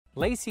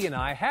Lacey and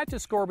I had to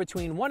score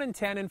between 1 and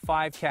 10 in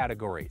 5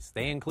 categories.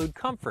 They include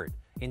comfort,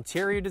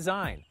 interior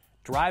design,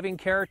 driving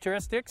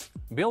characteristics,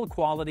 build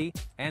quality,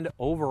 and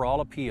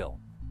overall appeal.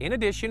 In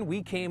addition,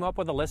 we came up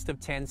with a list of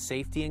 10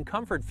 safety and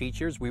comfort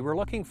features we were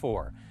looking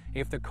for.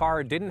 If the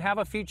car didn't have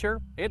a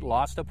feature, it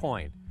lost a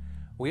point.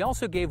 We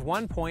also gave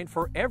 1 point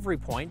for every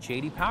point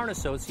J.D. Power &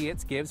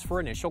 Associates gives for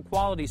initial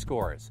quality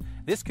scores.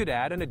 This could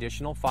add an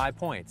additional 5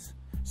 points.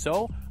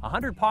 So,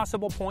 100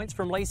 possible points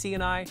from Lacey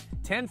and I,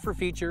 10 for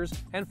features,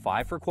 and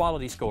 5 for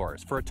quality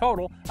scores, for a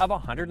total of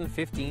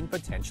 115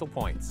 potential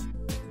points.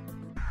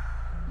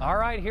 All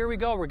right, here we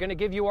go. We're going to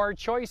give you our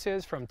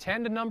choices from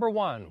 10 to number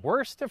 1.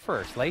 Worst to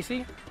first.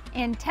 Lacey?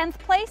 In 10th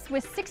place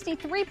with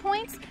 63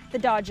 points, the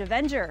Dodge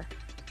Avenger.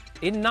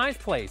 In 9th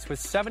place with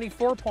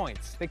 74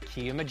 points, the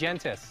Kia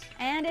Magentis.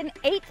 And in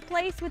 8th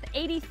place with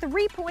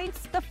 83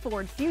 points, the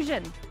Ford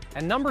Fusion.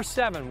 And number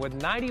 7 with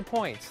 90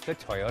 points, the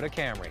Toyota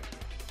Camry.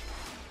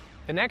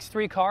 The next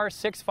 3 cars,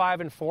 6,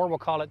 5, and 4, we'll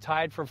call it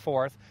tied for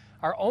 4th,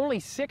 are only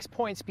 6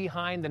 points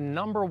behind the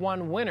number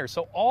 1 winner,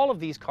 so all of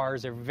these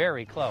cars are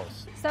very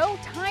close. So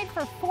tied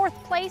for 4th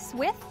place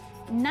with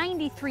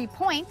 93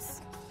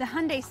 points, the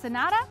Hyundai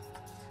Sonata,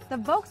 the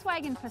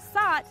Volkswagen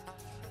Passat,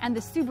 and the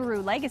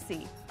Subaru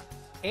Legacy.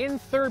 In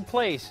 3rd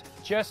place,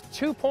 just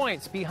 2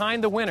 points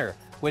behind the winner,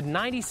 with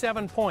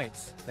 97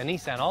 points, the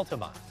Nissan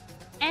Altima.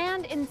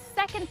 And in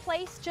 2nd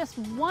place, just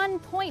 1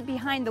 point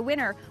behind the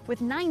winner,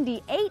 with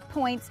 98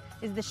 points,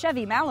 is the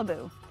Chevy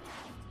Malibu.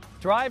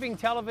 Driving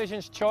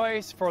Television's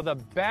choice for the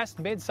best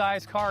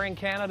mid-size car in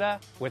Canada,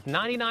 with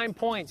 99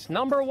 points,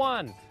 number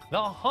 1,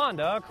 the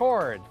Honda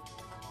Accord.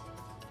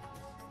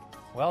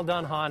 Well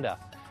done, Honda.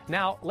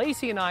 Now,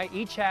 Lacey and I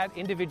each had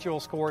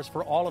individual scores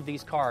for all of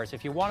these cars.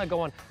 If you want to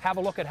go and have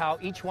a look at how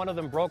each one of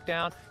them broke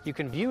down, you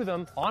can view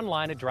them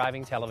online at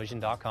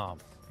drivingtelevision.com.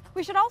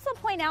 We should also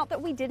point out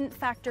that we didn't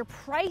factor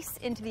price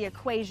into the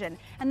equation,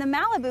 and the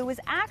Malibu was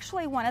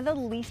actually one of the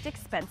least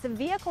expensive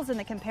vehicles in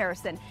the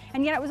comparison,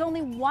 and yet it was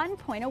only 1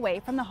 point away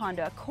from the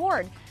Honda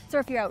Accord. So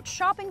if you're out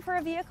shopping for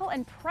a vehicle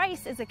and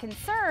price is a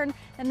concern,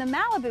 then the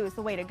Malibu is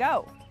the way to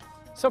go.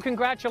 So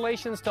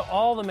congratulations to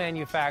all the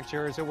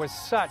manufacturers. It was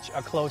such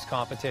a close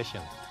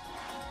competition.